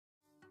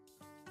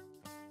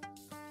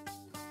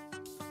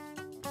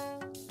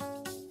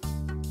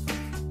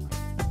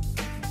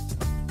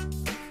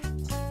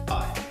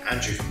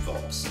Andrew from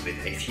VOX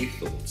with a few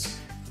thoughts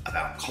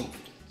about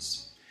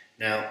confidence.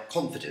 Now,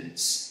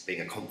 confidence,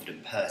 being a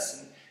confident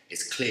person,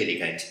 is clearly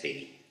going to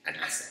be an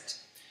asset.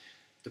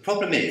 The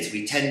problem is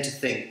we tend to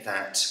think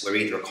that we're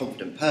either a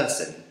confident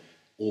person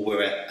or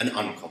we're an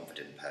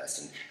unconfident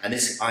person, and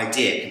this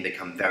idea can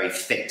become very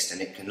fixed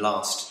and it can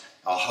last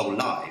our whole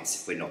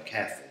lives if we're not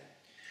careful.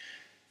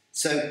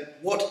 So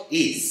what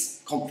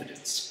is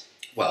confidence?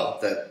 Well,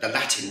 the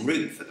Latin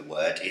root for the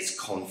word is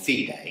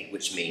confide,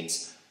 which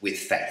means with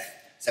faith.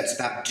 So it's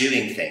about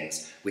doing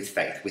things with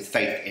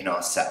faith in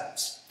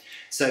ourselves.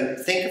 So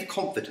think of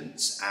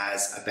confidence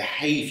as a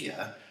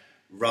behaviour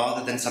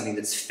rather than something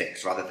that's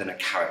fixed, rather than a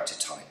character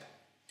type.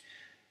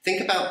 Think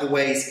about the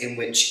ways in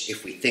which,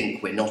 if we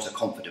think we're not a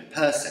confident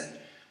person,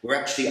 we're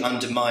actually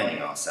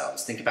undermining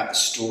ourselves. Think about the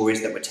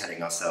stories that we're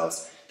telling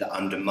ourselves that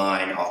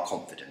undermine our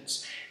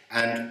confidence.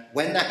 And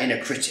when that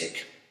inner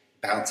critic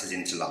bounces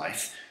into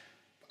life,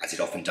 as it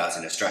often does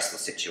in a stressful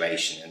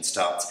situation, and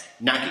starts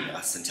nagging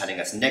us and telling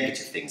us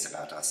negative things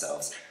about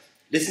ourselves,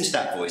 listen to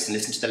that voice and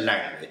listen to the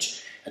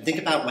language and think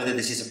about whether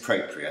this is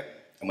appropriate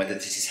and whether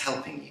this is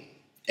helping you.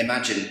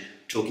 Imagine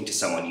talking to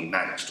someone you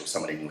managed or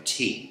someone in your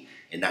team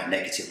in that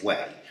negative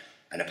way,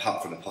 and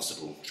apart from a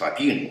possible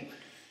tribunal,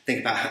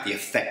 think about the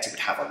effect it would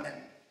have on them.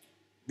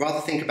 Rather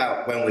think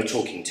about when we're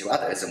talking to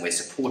others and we're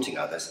supporting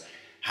others,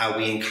 how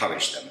we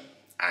encourage them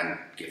and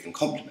give them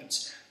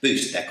compliments,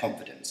 boost their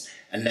confidence,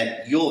 and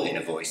let your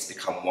inner voice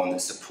become one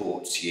that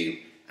supports you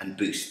and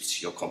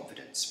boosts your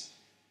confidence.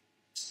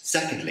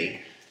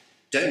 Secondly,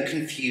 don't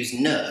confuse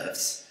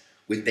nerves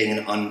with being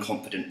an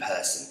unconfident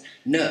person.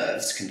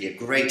 Nerves can be a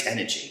great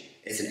energy.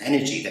 It's an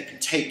energy that can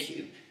take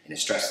you, in a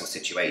stressful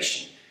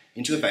situation,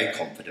 into a very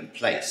confident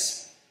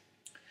place.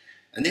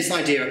 And this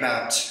idea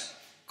about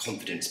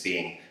confidence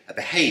being a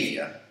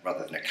behaviour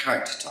rather than a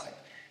character type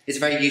is a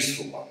very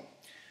useful one,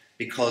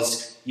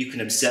 because you can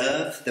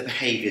observe the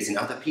behaviours in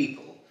other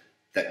people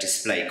that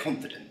display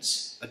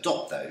confidence,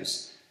 adopt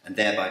those, and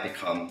thereby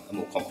become a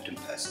more confident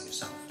person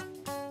yourself.